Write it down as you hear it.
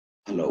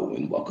Hello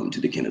and welcome to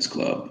the Kenneth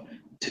Club.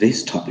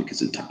 Today's topic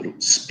is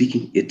entitled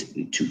Speaking It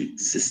into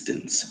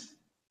Existence,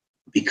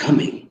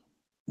 Becoming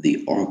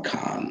the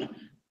Archon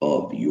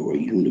of Your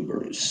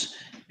Universe,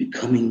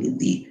 Becoming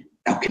the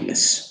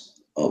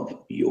Alchemist of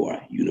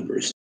Your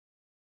Universe.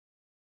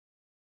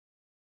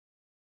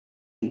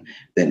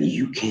 Then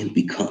you can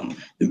become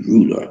the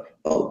ruler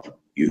of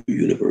your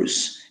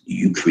universe.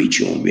 You create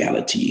your own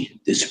reality.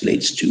 This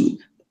relates to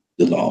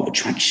the law of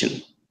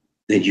attraction.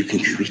 That you can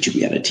create your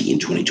reality in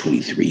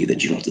 2023,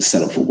 that you don't have to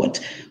settle for what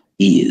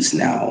is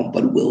now,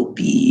 but will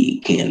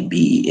be, can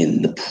be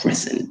in the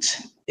present.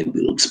 And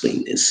we'll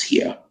explain this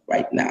here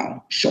right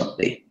now,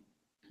 shortly.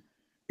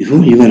 Before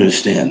you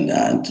understand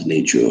that the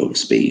nature of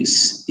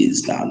space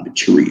is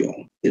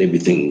non-material, that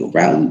everything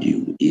around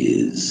you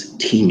is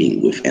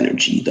teeming with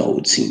energy, though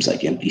it seems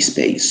like empty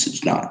space,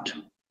 it's not.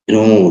 And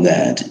all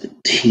that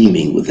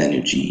teeming with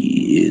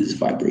energy is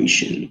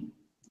vibration,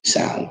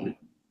 sound,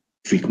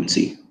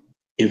 frequency.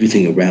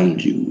 Everything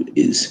around you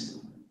is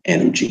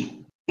energy.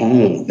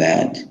 All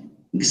that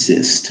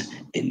exists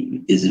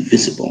and is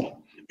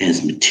visible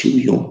as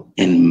material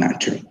and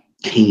matter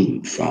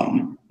came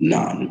from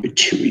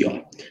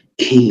non-material,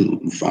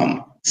 came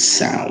from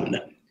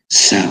sound.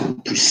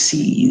 Sound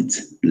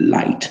precedes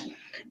light,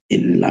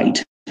 and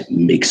light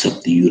makes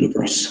up the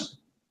universe.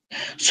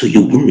 So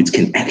your words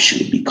can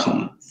actually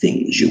become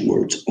things. Your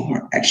words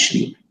are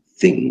actually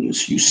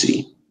things you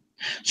see.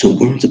 So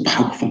words are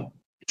powerful.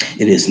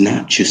 It is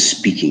not just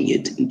speaking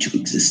it into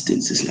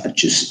existence. It's not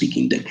just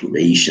speaking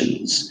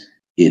declarations.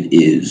 It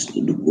is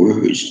the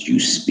words you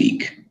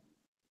speak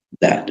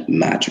that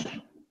matter.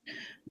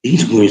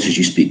 These words that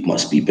you speak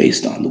must be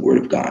based on the Word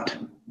of God.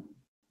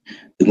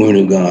 The Word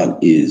of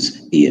God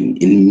is an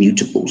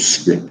immutable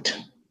script.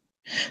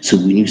 So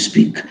when you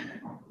speak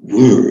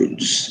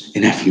words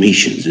and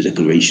affirmations or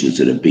declarations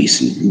that are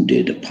based and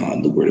rooted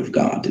upon the Word of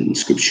God and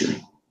Scripture,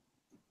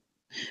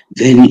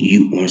 then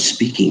you are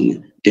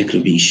speaking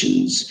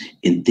declarations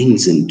and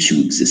things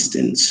into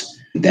existence.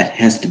 That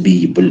has to be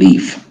your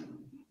belief.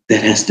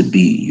 That has to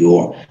be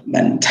your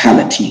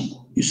mentality,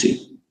 you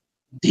see.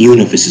 The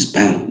universe is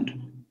bound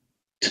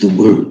to the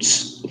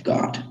words of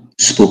God,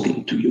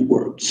 spoken through your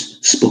words,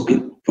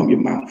 spoken from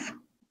your mouth.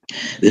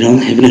 That all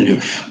heaven and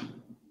earth,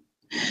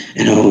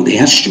 and all the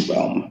astral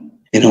realm,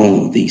 and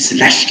all the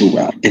celestial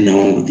realm, and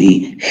all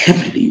the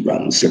heavenly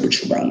realms,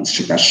 spiritual realms,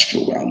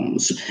 terrestrial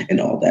realms,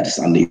 and all that is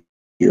on the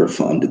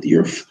earth,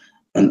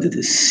 under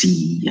the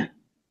sea,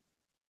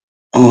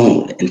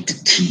 all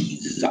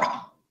entities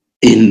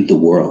in the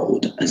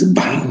world is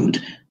bound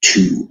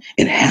to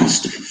and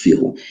has to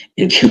fulfill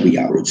and carry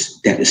out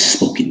words that is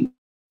spoken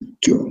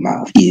to your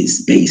mouth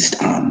is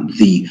based on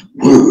the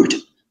word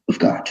of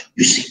God.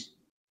 You see,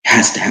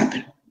 has to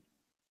happen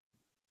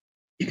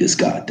because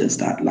God does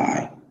not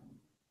lie.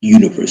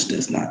 Universe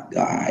does not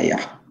lie.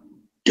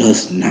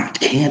 Does not,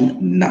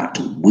 cannot,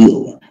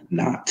 will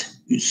not.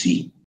 You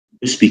see,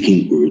 you're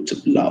speaking words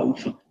of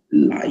love,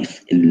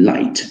 life, and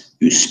light.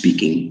 You're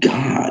speaking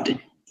God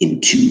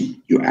into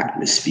your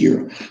atmosphere.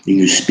 And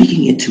you're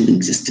speaking into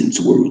existence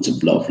words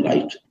of love,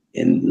 light,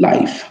 and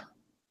life.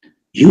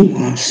 You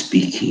are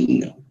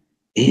speaking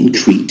and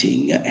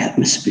creating an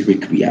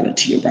atmospheric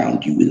reality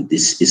around you. And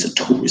this is a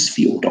torus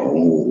field.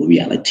 All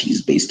reality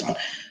is based on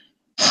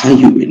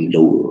higher and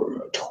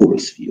lower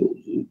torus field,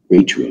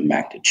 greater in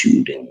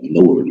magnitude and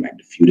lower in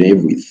magnitude.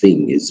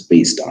 Everything is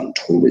based on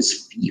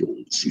torus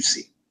fields, you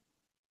see.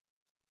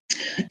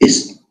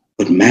 It's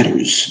what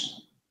matters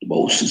the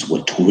most is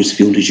what torus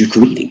field is you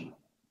creating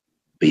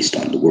based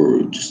on the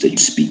words that you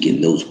speak,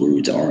 and those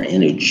words are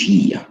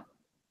energy.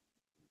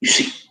 You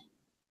see,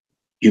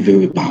 your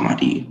very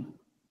body,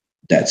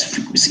 that's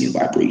frequency and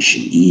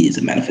vibration, is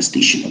a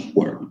manifestation of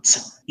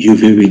words. Your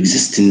very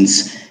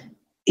existence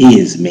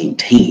is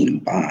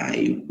maintained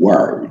by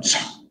words,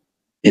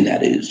 and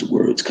that is the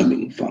words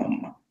coming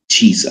from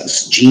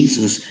Jesus.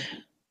 Jesus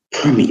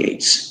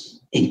permeates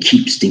and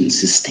keeps things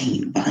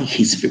sustained by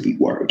his very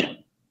word.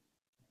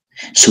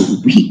 So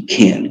we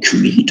can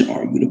create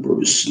our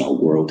universe and our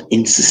world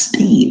and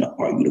sustain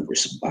our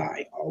universe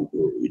by our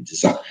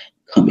words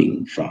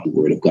coming from the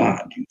word of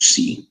God, you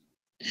see.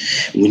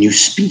 When you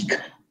speak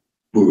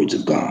words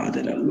of God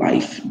that are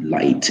life,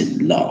 light,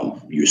 and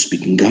love, you're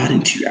speaking God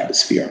into your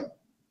atmosphere.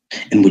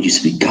 And when you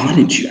speak God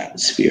into your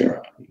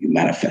atmosphere, you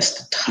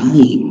manifest the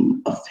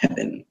time of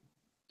heaven.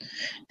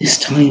 This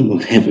time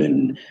of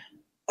heaven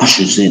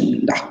ushers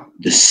in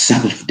the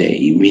Sabbath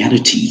day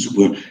realities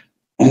where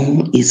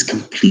all is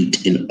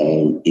complete and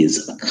all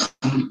is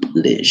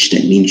accomplished.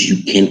 That means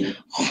you can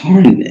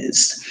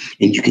harness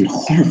and you can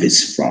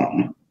harvest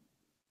from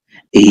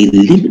a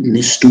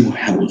limitless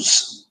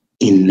storehouse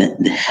in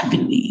the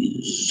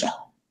heavenlies.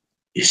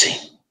 You see,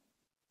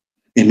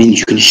 that means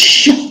you can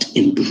shift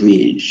and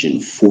bridge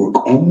and fork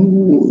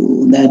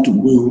all that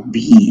will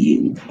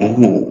be,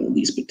 all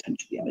these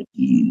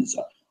potentialities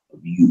of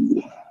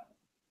you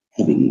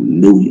having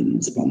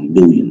millions upon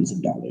millions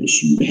of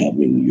dollars, you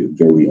having your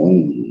very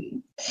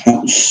own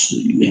house,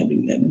 you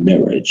having that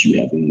marriage,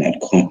 you having that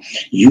car,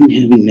 you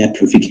having that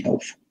perfect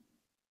health,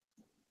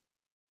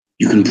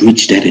 You can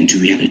bridge that into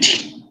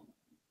reality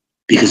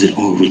because it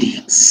already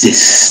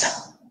exists.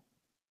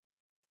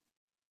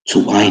 So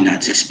why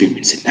not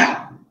experience it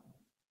now?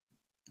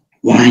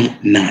 Why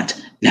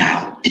not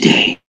now,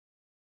 today?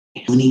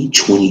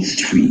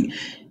 2023,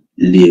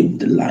 live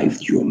the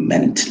life you're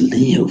meant to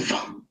live.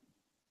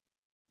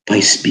 By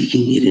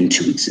speaking it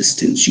into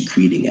existence, you're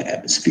creating an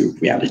atmosphere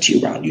of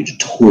reality around you, the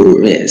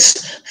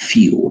torus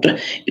field.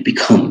 It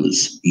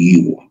becomes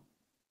you.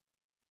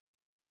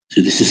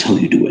 So this is how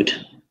you do it.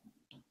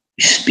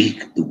 You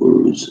speak the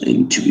words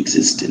into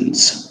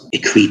existence.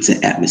 It creates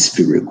an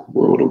atmospheric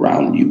world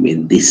around you.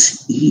 And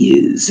this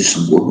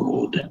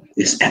world,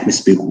 this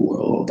atmospheric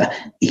world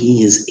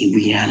is a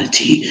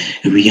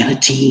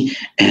reality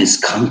as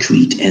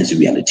concrete as a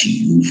reality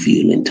you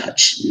feel and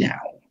touch now.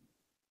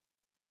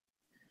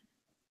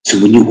 So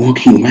when you're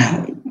walking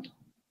around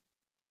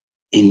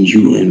and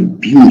you are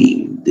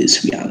imbuing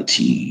this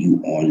reality,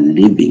 you are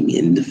living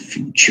in the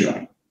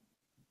future.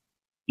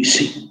 You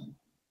see?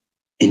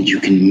 And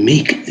you can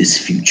make this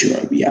future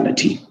a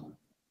reality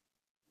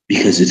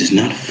because it is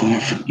not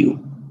far from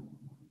you.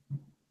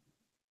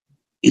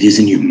 It is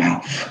in your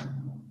mouth.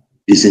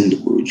 It is in the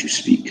words you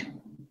speak.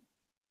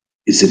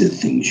 It's in the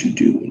things you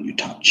do and you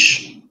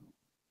touch.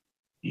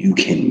 You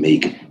can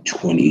make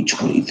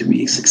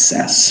 2023 a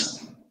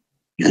success.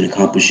 You can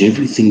accomplish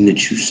everything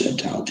that you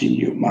set out in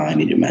your mind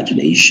and your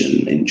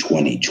imagination in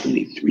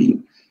 2023.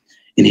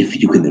 And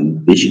if you can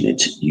envision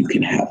it, you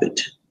can have it.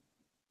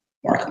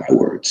 Mark my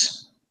words.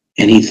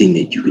 Anything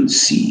that you can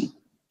see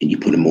and you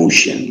put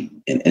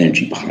emotion and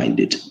energy behind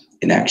it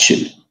in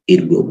action,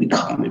 it will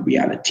become a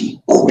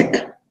reality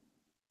quick.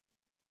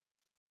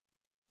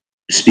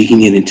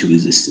 Speaking it into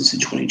existence in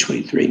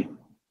 2023,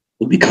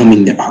 we're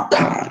becoming the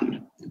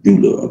Archon, the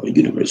ruler of a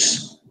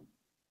universe.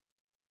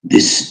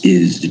 This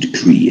is the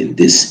decree and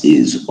this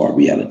is our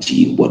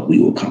reality and what we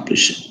will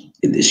accomplish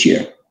in this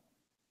year.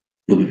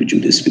 Hope you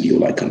enjoyed this video,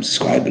 like, comment,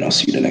 subscribe, and I'll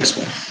see you in the next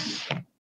one.